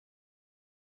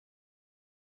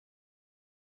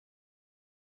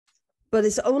But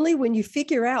it's only when you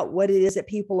figure out what it is that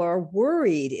people are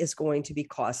worried is going to be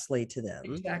costly to them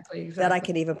Exactly. that I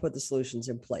can even put the solutions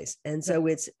in place. And so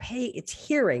it's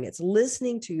hearing, it's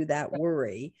listening to that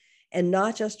worry, and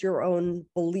not just your own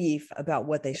belief about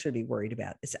what they should be worried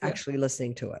about. It's actually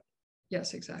listening to it.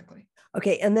 Yes, exactly.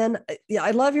 Okay. And then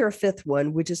I love your fifth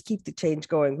one, which is keep the change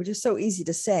going, which is so easy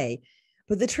to say.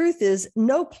 But the truth is,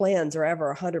 no plans are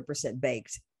ever 100%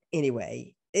 baked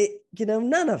anyway.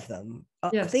 None of them.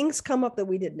 Things come up that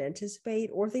we didn't anticipate,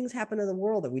 or things happen in the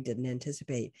world that we didn't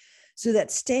anticipate. So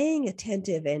that staying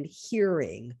attentive and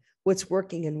hearing what's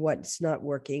working and what's not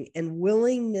working, and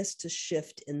willingness to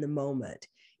shift in the moment,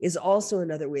 is also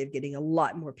another way of getting a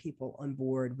lot more people on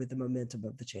board with the momentum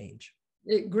of the change.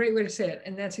 Great way to say it.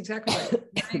 And that's exactly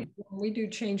right. When we do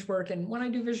change work, and when I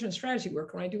do vision and strategy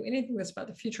work, when I do anything that's about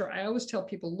the future, I always tell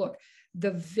people, look,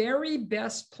 the very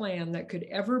best plan that could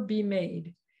ever be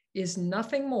made is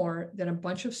nothing more than a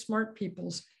bunch of smart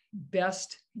people's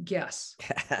best guess.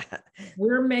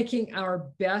 We're making our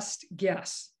best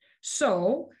guess.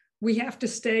 So we have to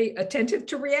stay attentive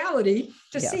to reality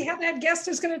to see how that guess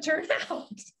is going to turn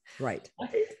out. Right.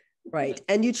 Right.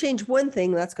 And you change one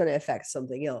thing, that's going to affect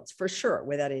something else for sure,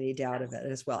 without any doubt of it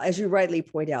as well. As you rightly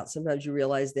point out, sometimes you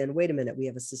realize then, wait a minute, we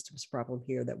have a systems problem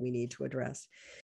here that we need to address.